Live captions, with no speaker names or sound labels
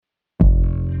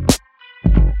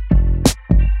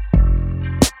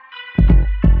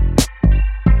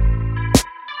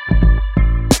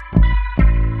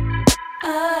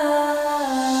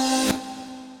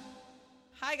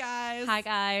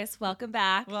guys. Welcome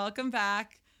back. Welcome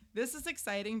back. This is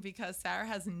exciting because Sara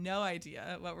has no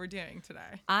idea what we're doing today.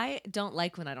 I don't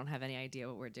like when I don't have any idea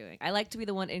what we're doing. I like to be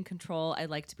the one in control. I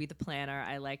like to be the planner.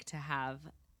 I like to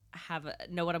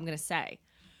know what I'm going to say.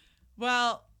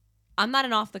 Well, I'm not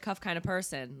an off-the-cuff kind of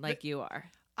person like you are.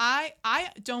 I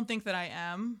don't think that I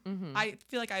am. Mm-hmm. I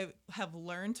feel like I have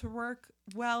learned to work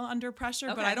well under pressure,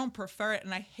 but I don't prefer it,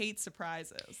 and I hate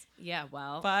surprises. Yeah,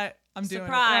 well. But I'm doing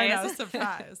surprise. it. I know,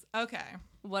 surprise. Okay.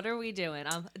 What are we doing?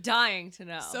 I'm dying to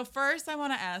know. So first I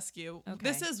want to ask you,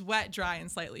 This is wet, dry,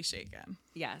 and slightly shaken.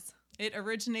 Yes. It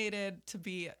originated to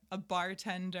be a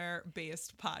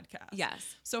bartender-based podcast.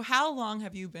 Yes. So how long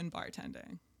have you been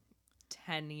bartending?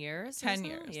 10 years. 10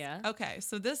 years. Yeah. Okay,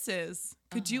 so this is,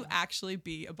 could you actually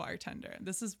be a bartender?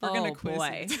 We're going to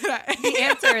quiz you today. The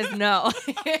answer is no.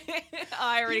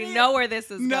 I already know where this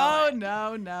is going.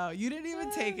 No. You didn't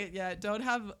even take it yet. Don't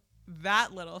have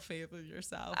that little faith in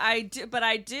yourself. I do. But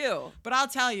I'll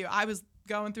tell you, I was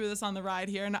going through this on the ride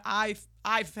here, and I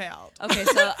failed. Okay,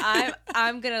 so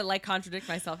I'm gonna like contradict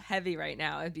myself heavy right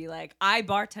now and be like, I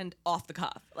bartend off the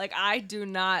cuff. Like, I do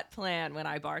not plan when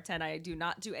I bartend. I do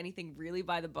not do anything really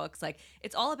by the books. Like,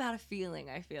 it's all about a feeling.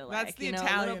 I feel like that's the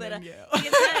Italian a little bit in you. The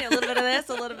Italian, a little bit of this,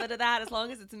 a little bit of that. As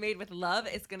long as it's made with love,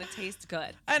 it's gonna taste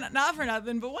good. And not for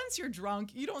nothing, but once you're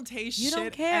drunk, you don't taste shit. You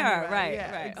don't care, anyway. right?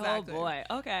 Yeah, right. Exactly. Oh boy.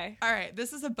 Okay. All right,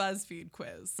 this is a BuzzFeed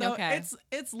quiz. So okay.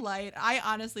 It's light. I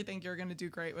honestly think you're gonna do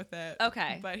great with it.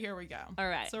 Okay. But here we go. All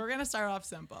right. So we're gonna start off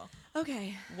simple.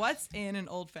 Okay. What's in an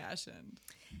old fashioned?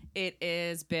 It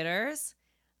is bitters,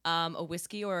 a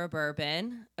whiskey or a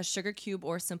bourbon, a sugar cube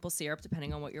or simple syrup,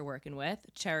 depending on what you're working with,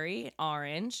 cherry,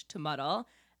 orange to muddle,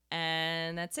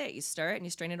 and that's it. You stir it and you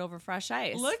strain it over fresh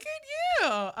ice. Look at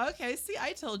you. Okay, see,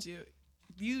 I told you.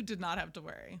 You did not have to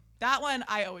worry. That one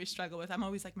I always struggle with. I'm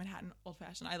always like Manhattan old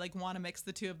fashioned. I like want to mix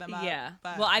the two of them up. Yeah.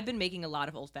 But well, I've been making a lot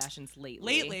of old fashions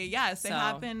lately. Lately, yes. They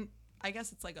have been. I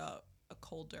guess it's like a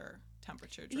colder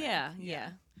temperature drink. Yeah.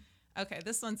 Okay,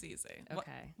 this one's easy.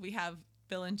 Okay. We have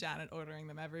Bill and Janet ordering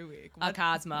them every week. A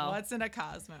Cosmo. What's in a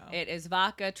Cosmo? It is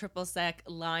vodka, triple sec,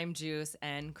 lime juice,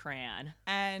 and cran.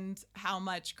 And how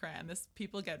much cran?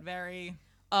 People get very...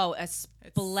 Oh, a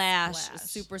splash.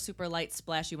 Super, super light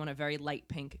splash. You want a very light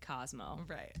pink Cosmo.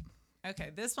 Right.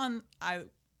 Okay, this one I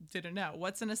didn't know.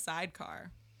 What's in a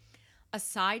sidecar? A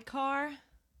sidecar?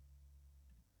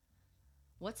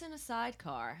 What's in a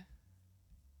sidecar?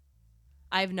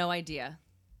 I have no idea.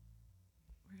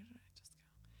 Where did I just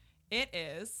go? It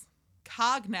is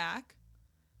cognac.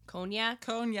 Cognac?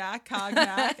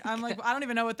 Cognac. I'm like, I don't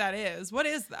even know what that is. What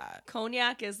is that?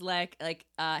 Cognac is like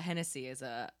Hennessy is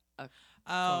a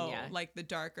cognac. Like the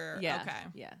darker. Yeah. Okay.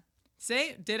 Yeah.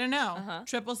 See, didn't know. Uh-huh.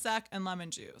 Triple sec and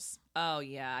lemon juice. Oh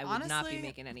yeah, I would not be Honestly,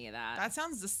 making any of that. That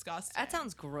sounds disgusting. That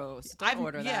sounds gross. Don't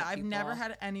order that. Yeah, I've people. never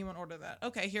had anyone order that.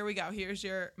 Okay, here we go. Here's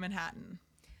your Manhattan.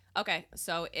 Okay,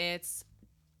 so it's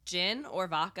gin or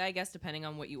vodka, I guess, depending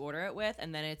on what you order it with,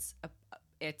 and then it's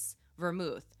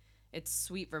vermouth. It's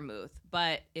sweet vermouth.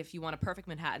 But if you want a perfect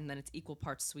Manhattan, then it's equal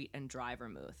parts sweet and dry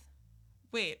vermouth.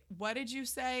 Wait, what did you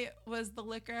say was the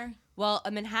liquor? Well,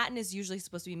 a Manhattan is usually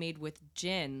supposed to be made with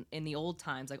gin in the old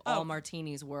times. Like all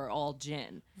martinis were all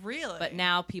gin. Really? But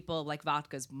now people like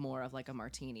vodka's more of like a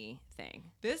martini thing.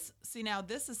 Now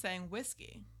this is saying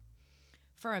whiskey.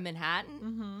 For a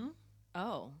Manhattan?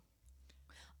 Mm-hmm.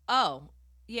 Oh,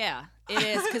 yeah, it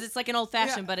is because it's like an old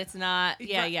fashioned, but it's not.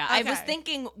 Yeah. Okay. I was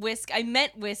thinking whiskey. I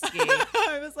meant whiskey.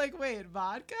 I was like, wait,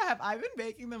 vodka? Have I been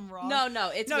making them wrong?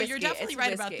 No, it's whiskey. You're definitely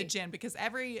right about the whiskey. gin because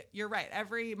you're right.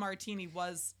 Every martini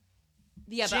was.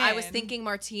 Yeah, gin. but I was thinking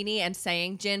martini and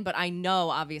saying gin, but I know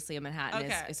obvisely a Manhattan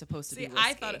is supposed to be whiskey.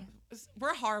 I thought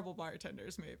we're horrible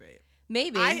bartenders.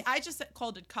 Maybe. I just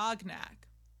called it cognac.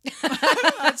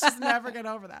 Let's just never get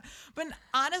over that. But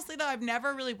honestly, though, I've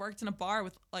never really worked in a bar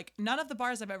with none of the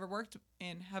bars I've ever worked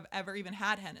in have ever even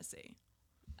had Hennessy.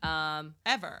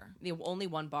 Ever. The only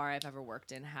one bar I've ever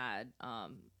worked in had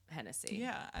Hennessy.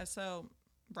 Yeah, so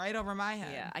right over my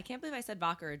head. Yeah, I can't believe I said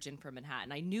vodka or gin for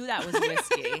Manhattan. I knew that was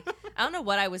whiskey. I don't know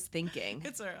what I was thinking.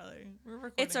 It's early. We're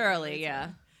recording. It's early, yeah.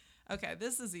 Okay,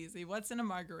 this is easy. What's in a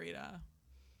margarita?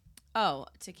 Oh,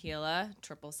 tequila,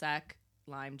 triple sec,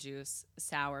 lime juice,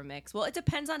 sour mix. Well, it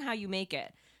depends on how you make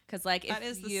it. Because that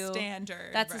is the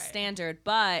standard. That's the standard.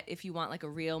 But if you want like a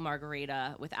real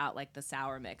margarita without like the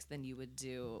sour mix, then you would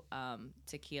do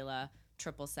tequila,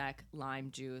 triple sec,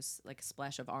 lime juice, like a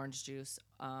splash of orange juice.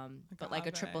 But like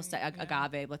a triple sec,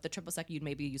 agave. But the triple sec, you'd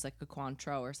maybe use like a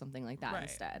Cointreau or something like that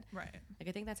instead. Right. Like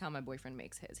I think that's how my boyfriend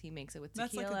makes his. He makes it with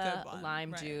That's tequila, like a good one.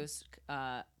 lime juice,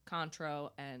 Cointreau,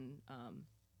 and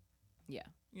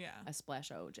yeah, a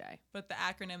splash of OJ. But the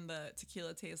acronym, the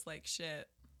tequila tastes like shit.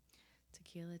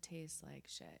 Tequila tastes like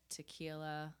shit.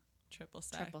 Tequila, Triple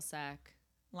sec. triple sec,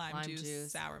 Lime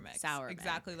juice, sour mix.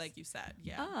 Exactly like you said.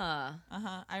 Yeah.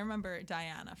 Ah. I remember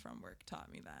Diana from work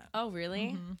taught me that. Oh,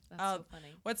 really? Mhm. That's so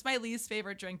funny. What's my least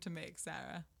favorite drink to make,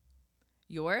 Sarah?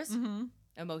 Yours? Mm-hmm.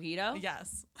 A mojito?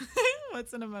 Yes.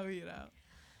 What's in a mojito?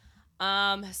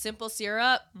 Simple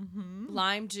syrup, Mm-hmm.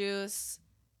 lime juice,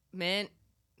 mint,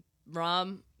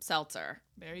 rum, seltzer.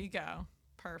 There you go.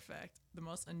 Perfect. The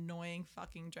most annoying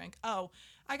fucking drink. Oh,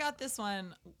 I got this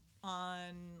one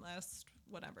on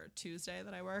Tuesday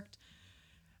that I worked.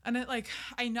 And it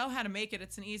I know how to make it.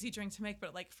 It's an easy drink to make,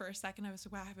 but for a second I was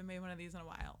like, wow, I haven't made one of these in a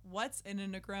while. What's in a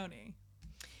Negroni?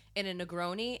 In a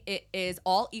Negroni, it is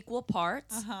all equal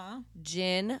parts.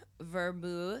 Gin,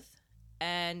 vermouth,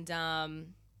 and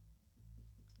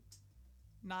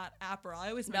not Aperol. I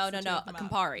always no, a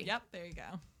Campari. Yep, there you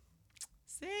go.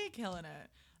 See, killing it.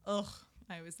 Ugh,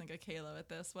 I always think of Kayla with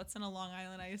this. What's in a Long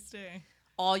Island iced tea?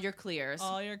 All your clears.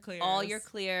 All your clears. All your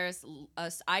clears.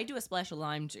 I do a splash of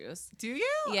lime juice. Do you?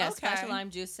 Yeah, okay. Splash of lime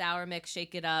juice, sour mix,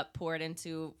 shake it up, pour it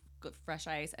into fresh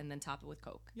ice, and then top it with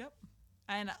Coke. Yep.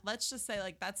 And let's just say,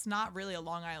 that's not really a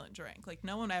Long Island drink.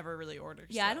 No one ever really orders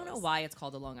Yeah, those. I don't know why it's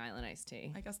called a Long Island iced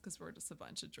tea. I guess because we're just a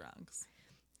bunch of drunks.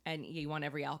 And you want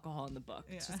every alcohol in the book.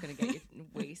 It's Yeah. just going to get you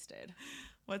wasted.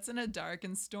 What's in a dark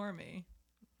and stormy?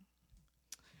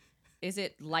 Is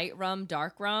it light rum,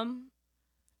 dark rum?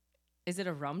 Is it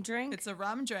a rum drink? It's a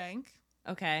rum drink.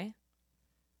 Okay.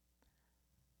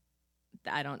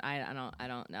 I don't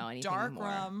know anything Dark more.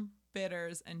 rum,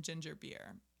 bitters, and ginger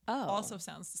beer. Oh. Also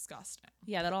sounds disgusting.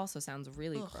 Yeah, that also sounds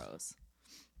really Ugh. gross.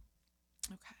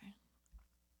 Okay.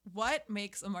 What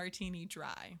makes a martini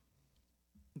dry?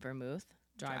 Vermouth.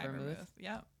 Dry vermouth.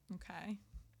 Yep. Okay.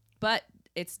 But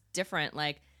it's different.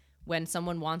 When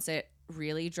someone wants it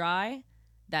really dry,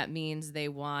 that means they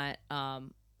want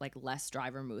less dry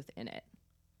vermouth in it.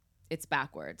 It's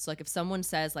backwards. If someone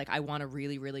says I want a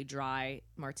really, really dry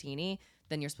martini,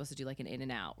 then you're supposed to do an in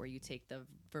and out where you take the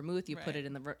vermouth, you put it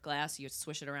in the glass, you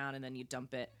swish it around, and then you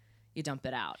dump it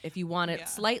out. If you want it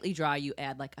slightly dry, you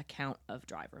add a count of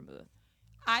dry vermouth.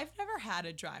 I've never had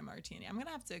a dry martini. I'm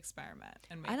gonna have to experiment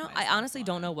and make. I honestly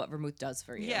don't know what vermouth does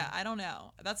for you. Yeah, I don't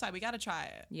know. That's why we got to try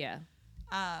it. Yeah.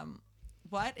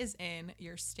 What is in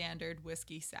your standard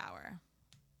whiskey sour?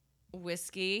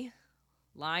 Whiskey,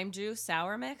 lime juice,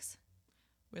 sour mix.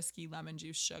 Whiskey, lemon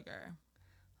juice, sugar.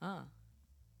 Oh.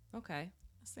 Okay.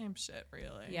 Same shit,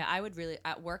 really. Yeah, I would really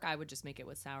at work. I would just make it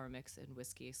with sour mix and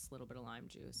whiskey, a little bit of lime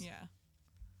juice. Yeah.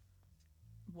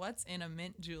 What's in a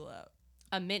mint julep?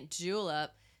 A mint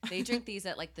julep. They drink these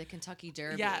at the Kentucky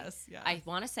Derby. Yes. I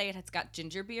want to say it's got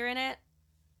ginger beer in it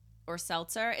or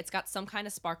seltzer. It's got some kind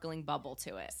of sparkling bubble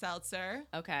to it. Seltzer.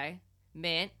 Okay.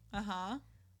 Mint.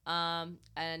 And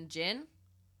gin.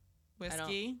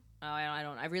 Whiskey.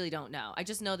 I really don't know. I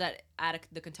just know that at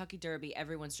the Kentucky Derby,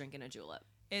 everyone's drinking a julep.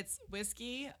 It's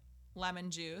whiskey, lemon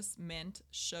juice, mint,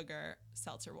 sugar,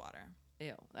 seltzer water.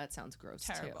 Ew, that sounds gross.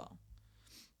 Terrible. Too.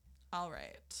 All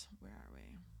right. Where are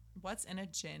we? What's in a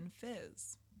gin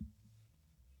fizz?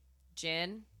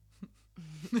 Gin,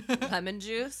 lemon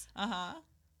juice,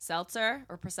 seltzer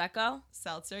or prosecco.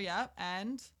 Seltzer, yep.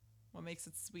 And what makes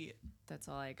it sweet? That's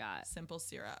all I got. Simple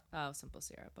syrup. Oh, simple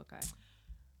syrup. Okay.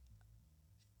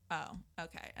 Oh,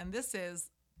 okay. And this is,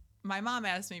 my mom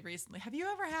asked me recently, have you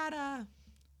ever had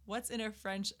what's in a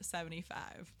French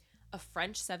 75? A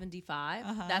French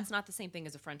 75? That's not the same thing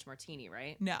as a French martini,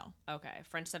 right? No. Okay.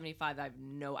 French 75, I've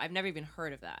never even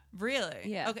heard of that. Really?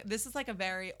 Yeah. Okay. This is a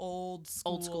very old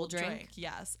school drink.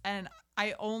 Yes. And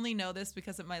I only know this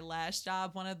because at my last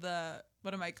job, one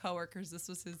of my coworkers, this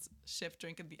was his shift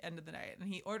drink at the end of the night. And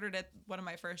he ordered it one of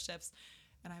my first shifts.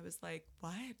 And I was like,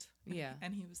 what? Yeah.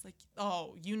 And he was like,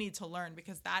 oh, you need to learn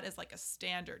because that is a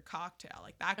standard cocktail.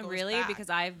 That goes Really? back. Because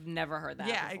I've never heard that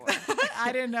before. Exactly.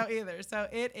 I didn't know either. So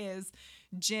it is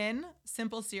gin,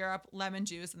 simple syrup, lemon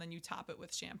juice, and then you top it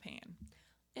with champagne.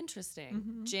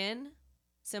 Interesting. Gin,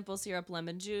 simple syrup,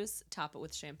 lemon juice, top it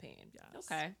with champagne. Yes.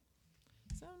 Okay.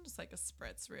 So just a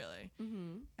spritz, really.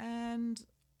 And,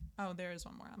 oh, there is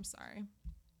one more. I'm sorry.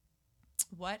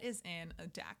 What is in a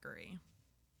daiquiri?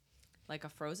 Like a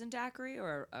frozen daiquiri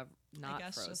or a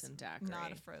not frozen daiquiri?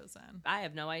 Not a frozen. I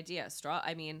have no idea.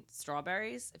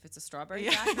 Strawberries, if it's a strawberry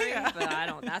daiquiri,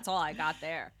 but that's all I got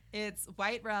there. It's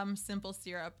white rum, simple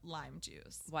syrup, lime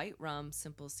juice. White rum,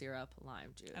 simple syrup,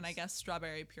 lime juice. And I guess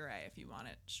strawberry puree if you want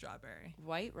it strawberry.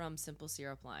 White rum, simple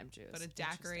syrup, lime juice. But a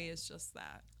daiquiri is just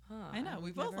that. Huh, I know.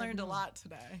 We both learned a lot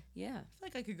today. Yeah. I feel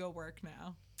like I could go work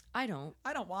now. I don't.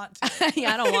 I don't want to.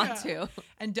 Yeah, I don't want to.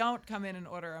 And don't come in and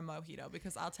order a mojito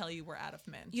because I'll tell you we're out of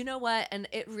mint. You know what? And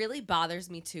it really bothers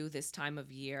me too this time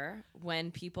of year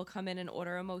when people come in and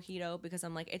order a mojito because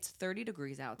I'm like, it's 30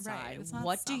 degrees outside. Right, it's not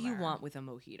What do you summer. want with a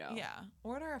mojito? Yeah.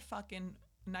 Order a fucking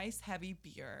nice heavy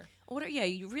beer.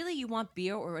 You want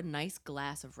beer or a nice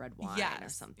glass of red wine or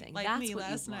something. Like That's me what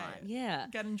last you want. night. Yeah.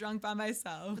 Getting drunk by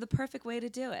myself. The perfect way to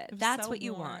do it. was That's so what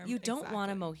you want. warm. You don't want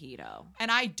a Exactly. mojito.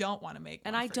 And I don't want to make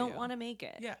one And I for don't you. want to make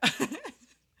it. Yeah.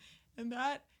 And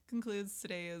that concludes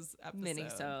today's episode.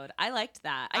 Mini-sode. I liked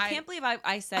that. I I can't believe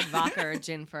I said vodka or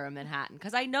gin for a Manhattan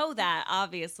because I know that,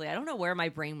 obviously. I don't know where my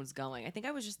brain was going. I think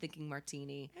I was just thinking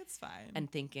martini It's fine. and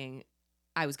thinking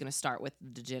I was going to start with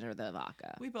the gin or the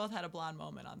vodka. We both had a blonde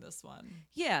moment on this one.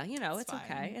 Yeah, it's fine.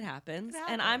 okay. It happens. It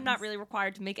And I'm not happens. really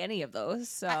required to make any of those.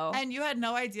 So And you had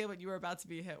no idea what you were about to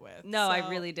be hit with. No, I So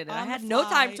really didn't. I on the had no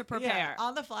time fly- to prepare. Yeah,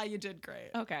 on the fly, you did great.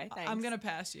 Okay, thanks. I'm going to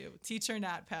pass you. Teacher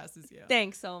Nat passes you.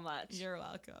 Thanks so much. You're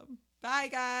welcome. Bye,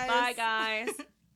 guys. Bye, guys.